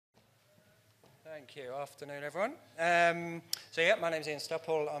Thank you. Afternoon, everyone. My name's Ian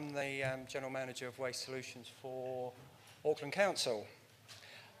Stupple. I'm the General Manager of Waste Solutions for Auckland Council.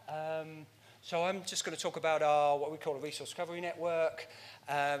 So I'm just going to talk about our, what we call a resource recovery network,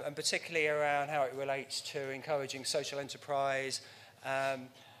 and particularly around how it relates to encouraging social enterprise. And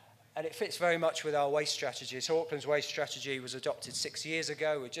it fits very much with our waste strategy. So Auckland's waste strategy was adopted 6 years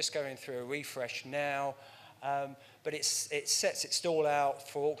ago. We're just going through a refresh now. But it sets its stall out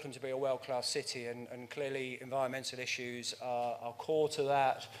for Auckland to be a world-class city, and clearly environmental issues are core to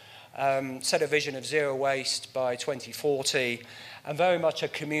that. Set a vision of zero waste by 2040, and very much a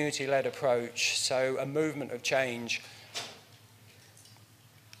community-led approach, so a movement of change.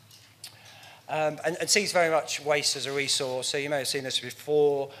 And sees very much waste as a resource. So you may have seen this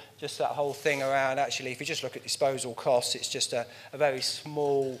before, just that whole thing around, actually, if you just look at disposal costs, it's just a very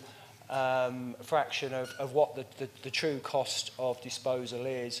small fraction of what the true cost of disposal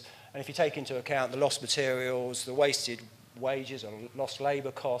is. And if you take into account the lost materials, the wasted wages or lost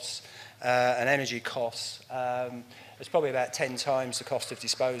labour costs and energy costs, it's probably about 10 times the cost of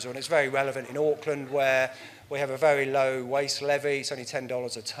disposal. And it's very relevant in Auckland, where we have a very low waste levy. It's only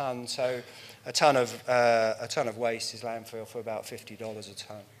 $10 a tonne, so a tonne of waste is landfill for about $50 a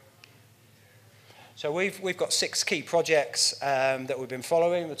tonne. So we've got 6 key projects that we've been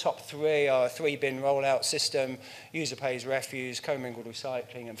following. The top 3 are a 3-bin rollout system, user pays refuse, commingled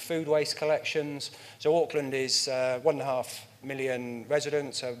recycling, and food waste collections. So Auckland is 1.5 million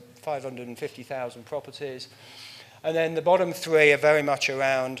residents, so 550,000 properties. And then the bottom 3 are very much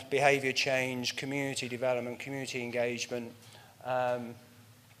around behaviour change, community development, community engagement. The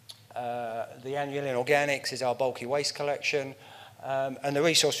annual in organics is our bulky waste collection, and the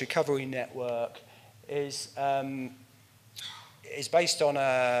resource recovery network is based on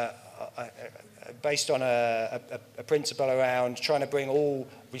a principle around trying to bring all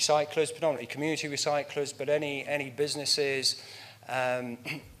recyclers, predominantly community recyclers, but any businesses,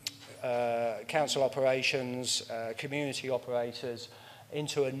 council operations, community operators,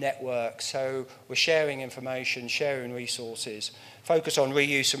 into a network. So we're sharing information, sharing resources, focus on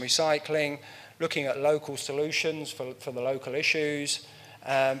reuse and recycling, looking at local solutions for the local issues,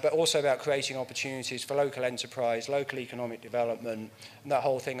 but also about creating opportunities for local enterprise, local economic development, and that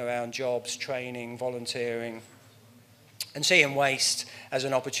whole thing around jobs, training, volunteering, and seeing waste as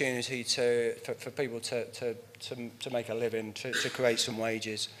an opportunity for people to make a living, to create some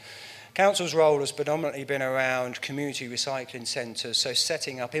wages. Council's role has predominantly been around community recycling centres, so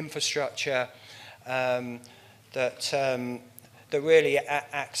setting up infrastructure that really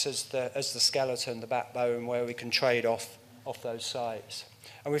acts as the skeleton, the backbone, where we can trade off those sites.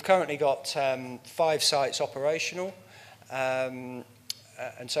 And we've currently got 5 sites operational, and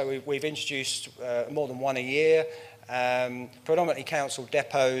so we've introduced more than 1 a year, predominantly council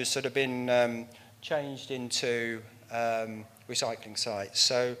depots that have been changed into recycling sites.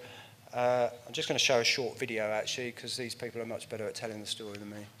 So I'm just going to show a short video, actually, because these people are much better at telling the story than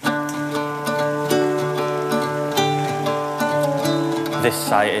me. This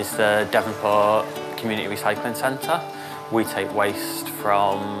site is the Devonport Community Recycling Centre. We take waste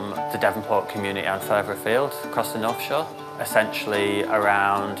from the Devonport community and further afield across the North Shore, essentially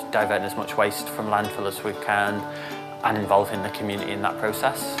around diverting as much waste from landfill as we can and involving the community in that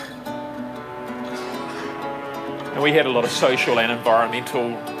process. And we had a lot of social and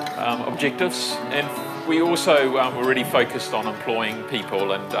environmental objectives, and we also were really focused on employing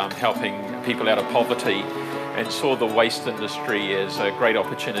people and helping people out of poverty, and saw the waste industry as a great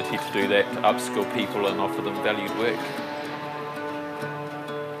opportunity to do that, to upskill people and offer them valued work.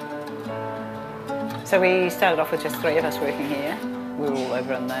 So we started off with just 3 of us working here. We were all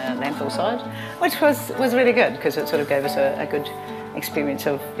over on the landfill side, which was really good, because it sort of gave us a good experience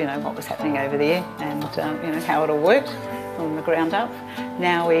of what was happening over there, and how it all worked from the ground up.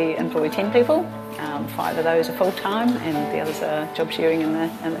 Now we employ 10 people. 5 of those are full-time, and the others are job sharing in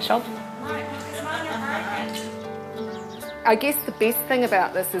the shop. I guess the best thing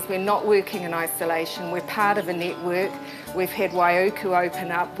about this is we're not working in isolation. We're part of a network. We've had Waiuku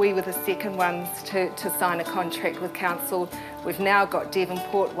open up. We were the second ones to sign a contract with council. We've now got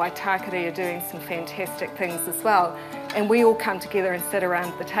Devonport, Waitakere are doing some fantastic things as well. And we all come together and sit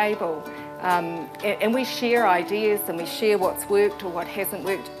around the table. And we share ideas, and we share what's worked or what hasn't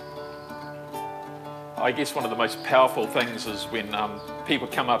worked. I guess one of the most powerful things is when people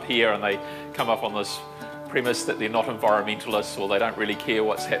come up here and they come up on this premise that they're not environmentalists, or they don't really care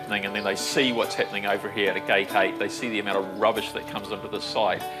what's happening, and then they see what's happening over here at Gate 8. They see the amount of rubbish that comes into the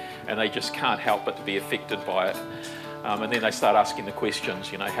site, and they just can't help but to be affected by it. And then they start asking the questions,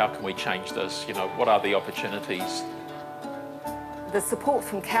 how can we change this? What are the opportunities? the support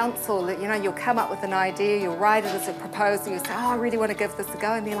from council, that, you know, you'll come up with an idea, you'll write it as a proposal, you say, oh, I really want to give this a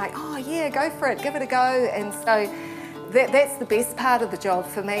go, and they're like, oh yeah, go for it, give it a go. And so that's the best part of the job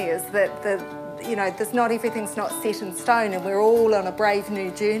for me, is that you know, everything's not set in stone, and we're all on a brave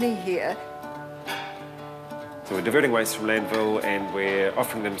new journey here. So we're diverting waste from landfill and we're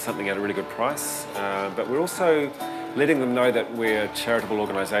offering them something at a really good price, but we're also letting them know that we're a charitable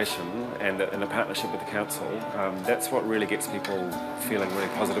organisation and that in a partnership with the council. That's what really gets people feeling really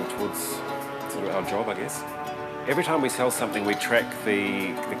positive towards sort of our job, I guess. Every time we sell something, we track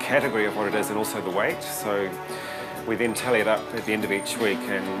the category of what it is and also the weight. So we then tally it up at the end of each week,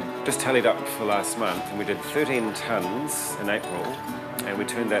 and just tallied up for last month, and we did 13 tonnes in April, and we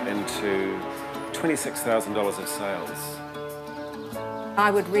turned that into $26,000 of sales. I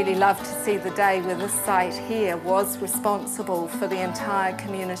would really love to see the day where this site here was responsible for the entire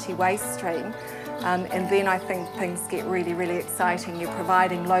community waste stream. And then I think things get really, really exciting. You're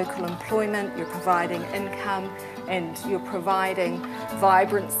providing local employment, you're providing income, and you're providing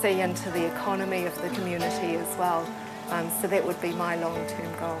vibrancy into the economy of the community as well. So that would be my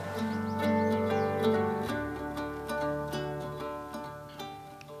long-term goal.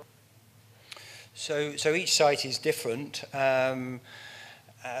 So each site is different,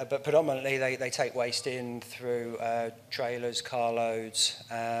 but predominantly they take waste in through trailers, carloads,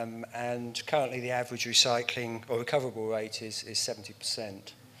 and currently the average recycling or recoverable rate is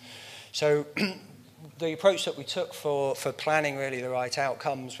 70%. So the approach that we took for planning really the right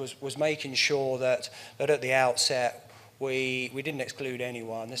outcomes was making sure that at the outset we didn't exclude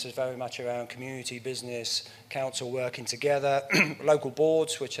anyone. This was very much around community, business, council working together, local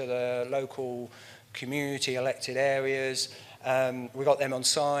boards, which are the local community elected areas. We got them on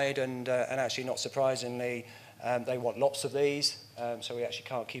side, and actually, not surprisingly, they want lots of these, so we actually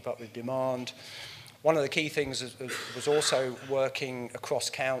can't keep up with demand. One of the key things was also working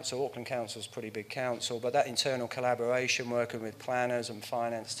across council. Auckland Council is a pretty big council, but that internal collaboration, working with planners and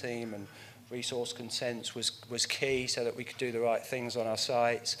finance team and resource consents was key, so that we could do the right things on our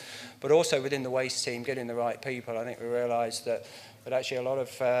sites. But also within the waste team, getting the right people. I think we realised that actually a lot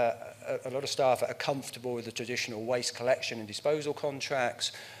of staff are comfortable with the traditional waste collection and disposal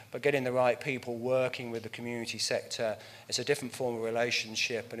contracts, but getting the right people working with the community sector, it's a different form of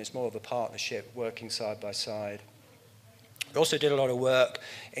relationship, and it's more of a partnership working side by side. We also did a lot of work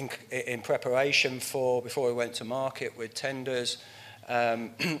in preparation before we went to market with tenders,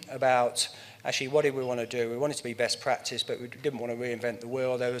 about actually what did we want to do. We wanted to be best practice, but we didn't want to reinvent the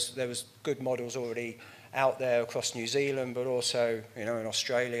wheel. There was good models already out there across New Zealand, but also, you know, in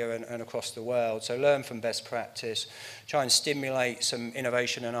Australia and across the world. So learn from best practice, try and stimulate some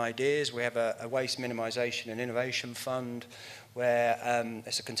innovation and ideas. We have a waste minimisation and innovation fund where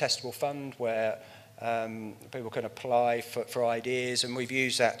it's a contestable fund where people can apply for ideas, and we've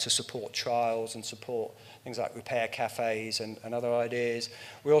used that to support trials and support things like repair cafes and other ideas.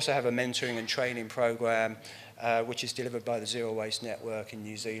 We also have a mentoring and training program which is delivered by the Zero Waste Network in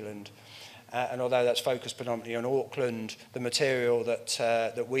New Zealand. And although that's focused predominantly on Auckland, the material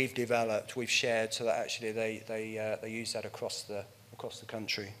that we've developed, we've shared, so that actually they use that across the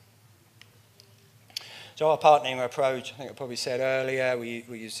country. So our partnering approach, I think I probably said earlier, we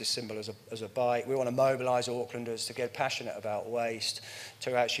use this symbol as a bike. We want to mobilise Aucklanders to get passionate about waste,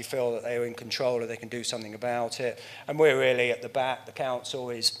 to actually feel that they're in control and they can do something about it. And we're really at the back. The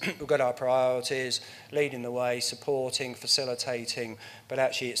council is, we've got our priorities, leading the way, supporting, facilitating, but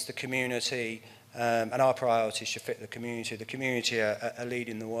actually it's the community, and our priorities should fit the community. The community are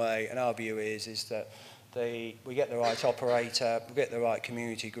leading the way, and our view is that we get the right operator, we get the right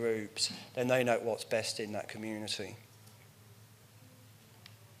community groups, then they know what's best in that community.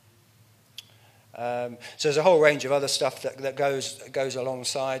 So there's a whole range of other stuff that goes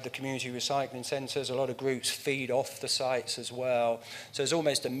alongside the community recycling centres. A lot of groups feed off the sites as well. So there's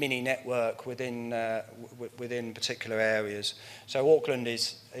almost a mini network within particular areas. So Auckland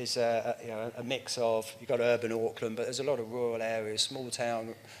is a mix of, you've got urban Auckland, but there's a lot of rural areas, small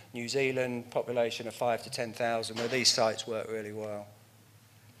town New Zealand, population of 5,000 to 10,000, where these sites work really well.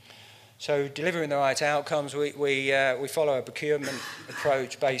 So delivering the right outcomes, we follow a procurement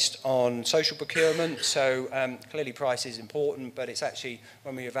approach based on social procurement. So clearly price is important, but it's actually,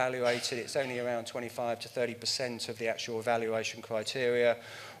 when we evaluate it, it's only around 25 to 30% of the actual evaluation criteria.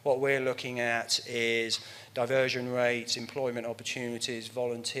 What we're looking at is diversion rates, employment opportunities,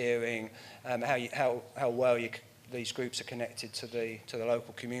 volunteering, how well these groups are connected to the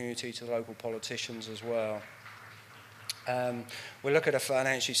local community, to the local politicians as well. We look at a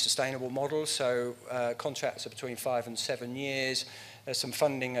financially sustainable model, so contracts are between 5 and 7 years. there's some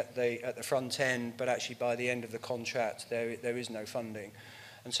funding at the front end, but actually by the end of the contract, there is no funding.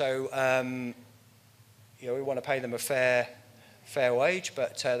 And so, we want to pay them a fair wage,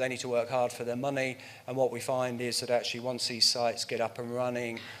 but they need to work hard for their money. And what we find is that actually once these sites get up and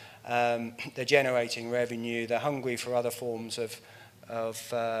running, they're generating revenue, they're hungry for other forms of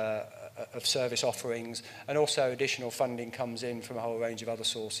service offerings, and also additional funding comes in from a whole range of other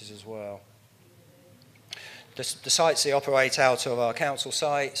sources as well. The sites they operate out of are council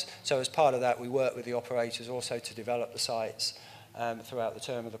sites, so as part of that we work with the operators also to develop the sites throughout the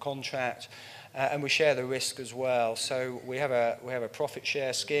term of the contract. And we share the risk as well. So we have a profit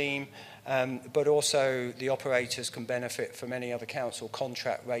share scheme, but also the operators can benefit from any other council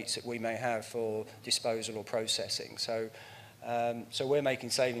contract rates that we may have for disposal or processing. So we're making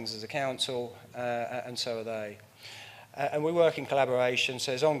savings as a council, and so are they. And we work in collaboration,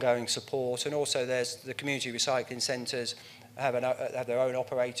 so there's ongoing support, and also there's the community recycling centres have their own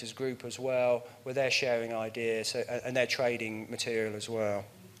operators group as well, where they're sharing ideas and they're trading material as well.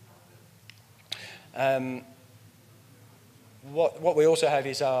 What we also have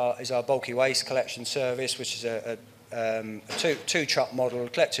is our bulky waste collection service, which is a two-truck model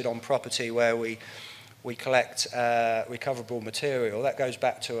collected on property where we collect recoverable material. That goes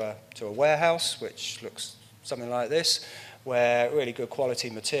back to a warehouse, which looks something like this, where really good quality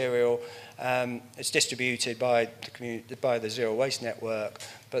material. It's distributed by the Zero Waste Network,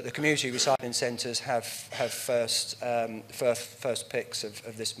 but the community recycling centres have first picks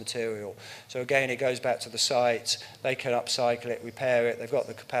of this material. So again, it goes back to the site. They can upcycle it, repair it. They've got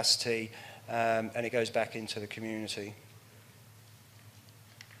the capacity, and it goes back into the community.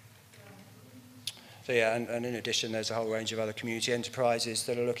 So yeah, and in addition, there's a whole range of other community enterprises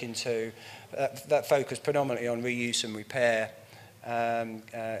that are looking to that focus predominantly on reuse and repair.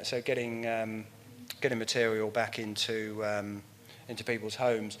 So getting material back into people's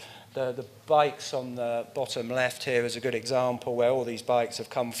homes. The bikes on the bottom left here is a good example where all these bikes have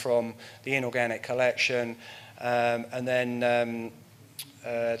come from the inorganic collection, and then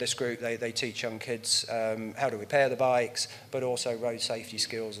this group they teach young kids how to repair the bikes, but also road safety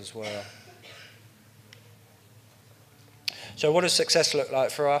skills as well. So what does success look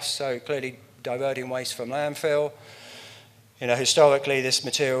like for us? So clearly diverting waste from landfill. Historically this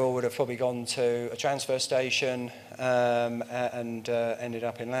material would have probably gone to a transfer station and ended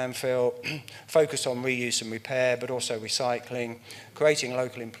up in landfill. Focus on reuse and repair, but also recycling. Creating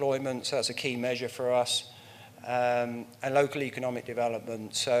local employment, so that's a key measure for us. And local economic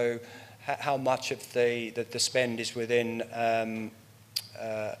development, so how much of the spend is within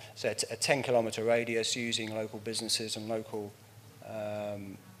so a 10-kilometre radius using local businesses and local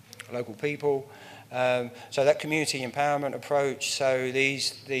people. So that community empowerment approach, so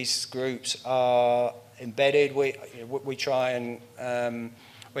these groups are embedded. We try and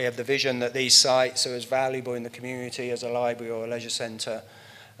we have the vision that these sites are as valuable in the community as a library or a leisure centre,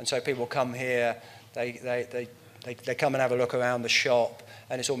 and so people come here, they come and have a look around the shop,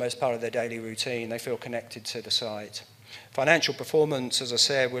 and it's almost part of their daily routine. They feel connected to the site. Financial performance, as I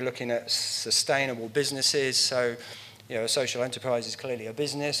said, we're looking at sustainable businesses. So, a social enterprise is clearly a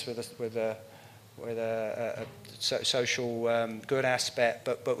business with a social good aspect,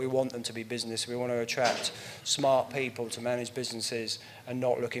 but we want them to be business. We want to attract smart people to manage businesses and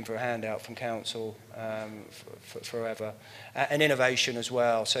not looking for a handout from council forever. And innovation as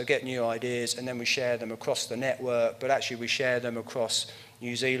well. So get new ideas, and then we share them across the network, but actually we share them across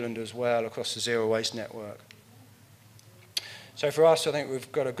New Zealand as well, across the Zero Waste Network. So for us, I think we've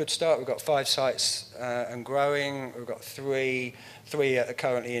got a good start. We've got 5 sites and growing. We've got three that are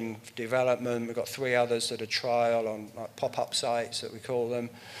currently in development. We've got 3 others that are trial on pop-up sites that we call them.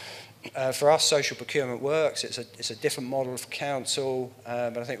 For us, social procurement works. It's a different model for council,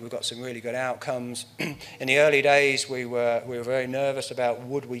 but I think we've got some really good outcomes. In the early days, we were very nervous about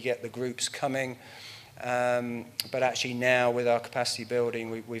would we get the groups coming, but actually now with our capacity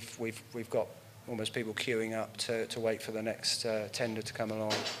building, we've got almost people queuing up to wait for the next tender to come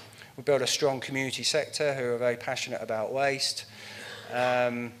along. We built a strong community sector who are very passionate about waste.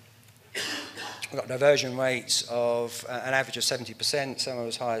 We've got diversion rates of an average of 70%, some of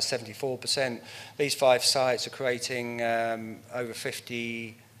as high as 74%. These 5 sites are creating over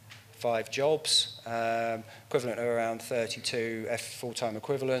 55 jobs, equivalent of around 32 full-time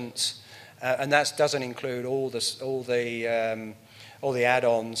equivalents. And that doesn't include all the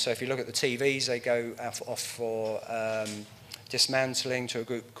add-ons. So if you look at the TVs, they go off for dismantling to a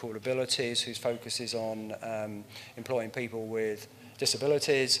group called Abilities, whose focus is on employing people with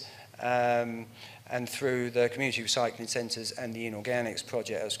disabilities, and through the community recycling centres and the inorganics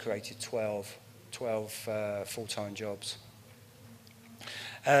project has created 12 full-time jobs.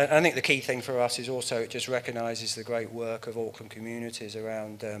 I think the key thing for us is also it just recognises the great work of Auckland communities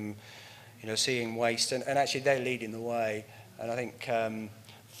around, you know, seeing waste, and actually they're leading the way. And I think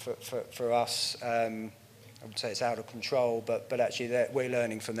for us, I would say it's out of control, but actually we're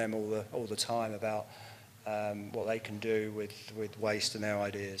learning from them all the time about what they can do with waste and their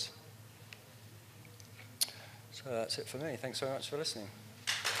ideas. So that's it for me. Thanks very much for listening.